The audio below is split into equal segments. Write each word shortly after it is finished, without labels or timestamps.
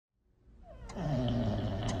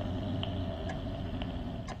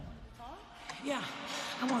Yeah,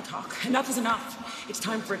 I want to talk. Enough is enough. It's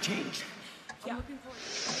time for a change. Yeah.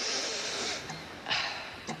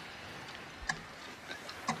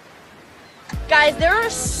 Guys, there are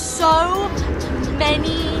so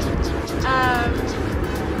many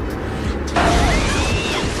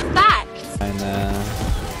facts. And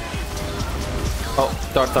oh,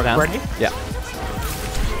 throw down. Ready? Yeah.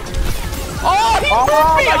 Oh, he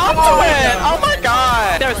pushed me onto it! Oh my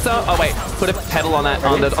god! There's so. Oh wait, put a pedal on that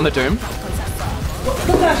on the doom.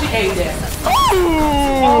 Look how she ate it.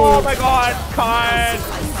 Oh my god, God!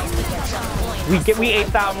 We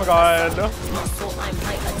ate that, oh my god.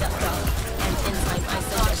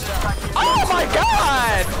 Oh my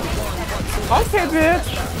god! Okay, bitch.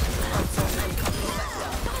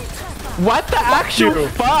 What the actual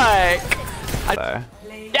fuck?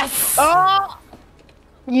 Yes! Oh!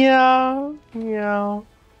 Yeah.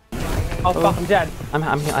 Oh fuck, I'm dead.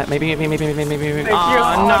 Maybe. Thank you.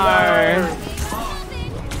 Oh no!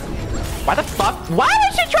 Why the fuck? Why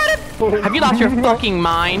did she try to? Have you lost your fucking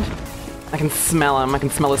mind? I can smell him. I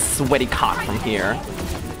can smell his sweaty cock from here.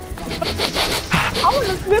 Oh,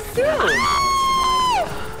 this too.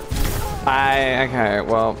 Okay,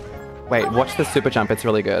 well, wait, watch the super jump, it's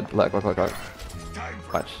really good. Look.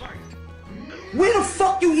 Watch. Where the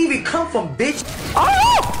fuck you even come from, bitch?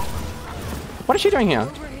 Oh! What is she doing here?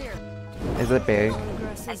 Is it big?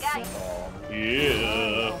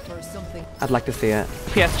 Yeah. I'd like to see it.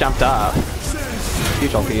 PS jumped up.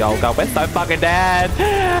 Huge ulti, Dialga. We're so fucking dead.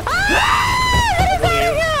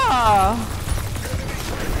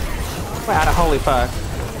 We're out of holy fuck.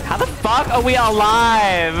 How the fuck are we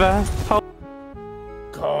alive?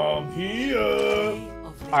 Come here.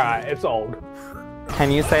 Alright, it's old.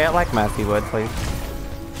 Can you say it like Mercy would, please?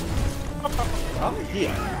 Come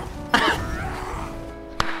here.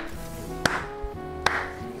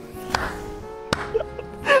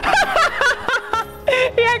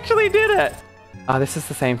 He actually did it! Oh, this is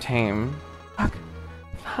the same team. Fuck.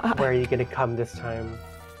 Where are you gonna come this time?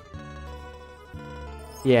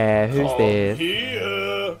 Yeah, who's this?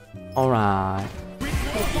 Here. Alright.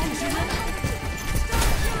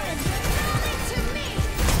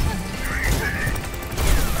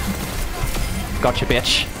 Gotcha,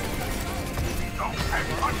 bitch.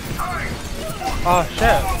 Oh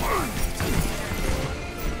shit.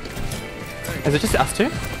 Is it just us two?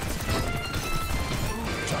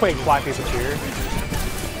 Wait, fly people cheer.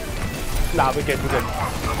 Nah, we're good.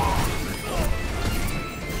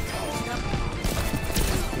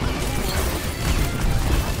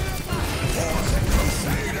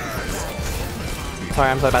 Sorry,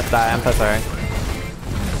 I'm so about to die. I'm so sorry.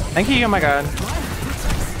 Thank you, oh my god.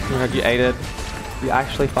 Oh my god, you ate it. You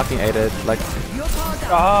actually fucking ate it. Like.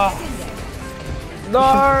 Ah.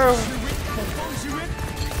 No!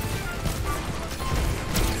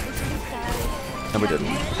 No, we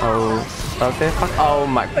didn't. Oh. Okay, fuck. Oh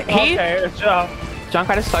my. Okay, it's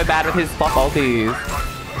Junkrat is so bad with his flop ulties.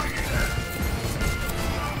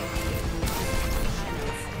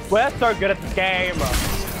 We're so good at this game.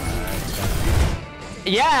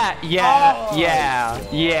 Yeah.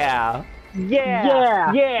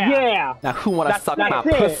 Now who wanna suck my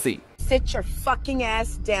pussy? Sit your fucking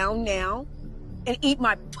ass down now and eat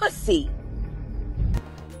my pussy.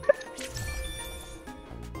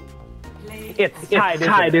 It's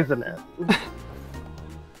tied, isn't it?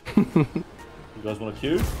 You guys want a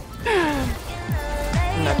cue?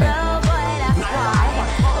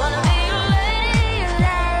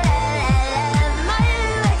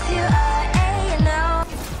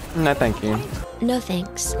 No, thank you. No, thank you. No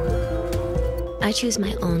thanks. I choose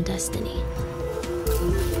my own destiny.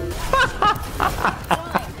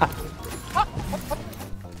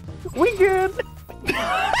 We good.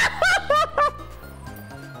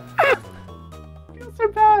 Feels so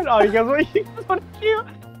bad. Oh, you guys want to cute?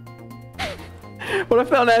 What if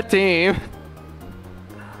they're on that team?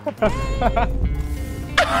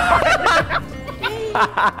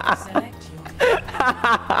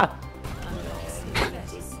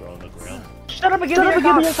 Shut up and give me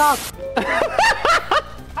a cock.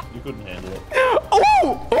 You couldn't handle it.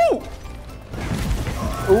 Ooh!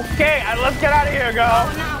 Okay, let's get out of here, go.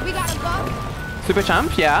 Super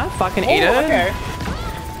jump, yeah. Fucking eat it. Okay.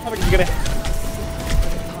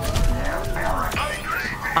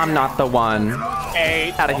 I'm not the one.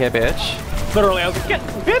 Hey. Out of here, bitch. Literally, I was like, get,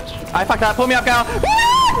 bitch. I fucked up. Pull me up, girl.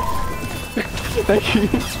 Thank you.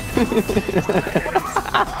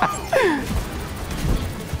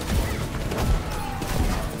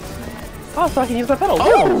 Oh, so I can use that pedal.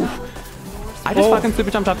 Oh! I just fucking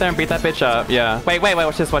super jumped up there and beat that bitch up. Yeah. Wait.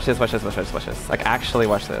 Watch this. Like, actually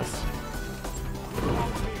watch this.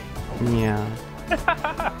 Yeah.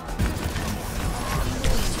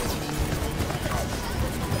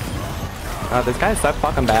 God, this guy is so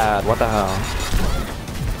fucking bad. What the hell?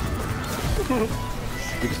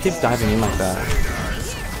 He just keeps diving in like that.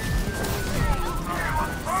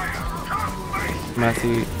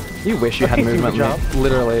 Mercy, you wish you had movement.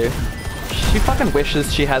 Literally. She fucking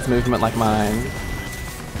wishes she has movement like mine.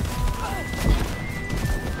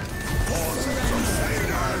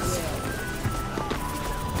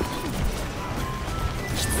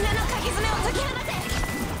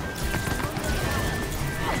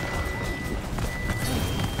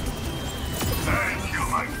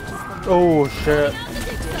 Oh shit.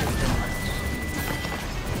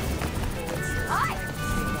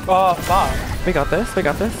 Oh fuck. We got this, we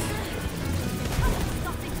got this.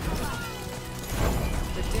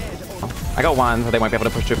 I got one, so they won't be able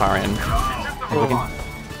to push too far in.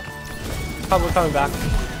 Probably coming back.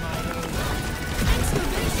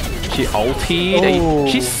 She ultied. Oh.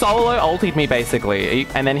 She solo ultied me basically,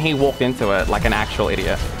 and then he walked into it like an actual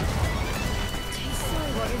idiot.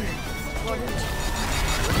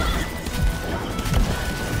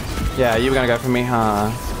 Yeah, you were gonna go for me, huh?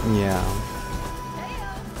 Yeah.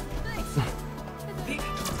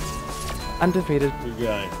 Undefeated.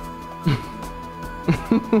 Yeah.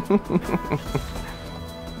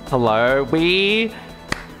 Hello, we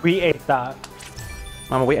ate that.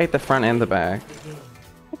 Mama, we ate the front and the back.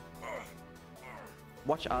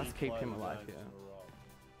 Watch us keep him alive here.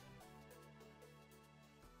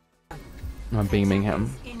 I'm beaming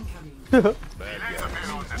him. Oh,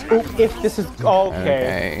 if this is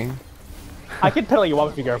okay. I can tell you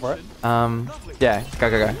want me to go for it. Yeah,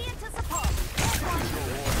 go.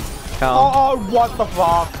 Oh, what the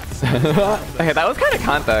fuck? Okay, that was kind of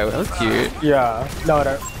cunt though. That was cute. Yeah. No, I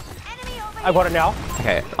don't. I got it now.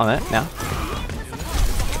 Okay, on it now.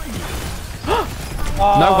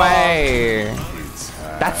 No way!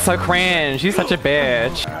 That's so cringe. She's such a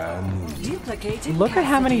bitch. Look at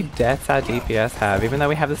how many deaths our DPS have, even though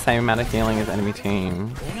we have the same amount of healing as enemy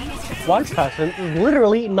team. One person is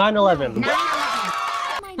literally 9/11.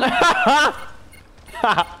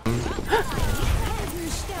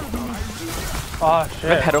 Oh shit.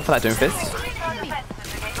 Can I pedal for that Doomfist?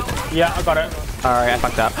 Yeah, I got it. Alright, I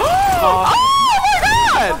fucked up. Oh my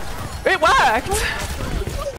god! It worked!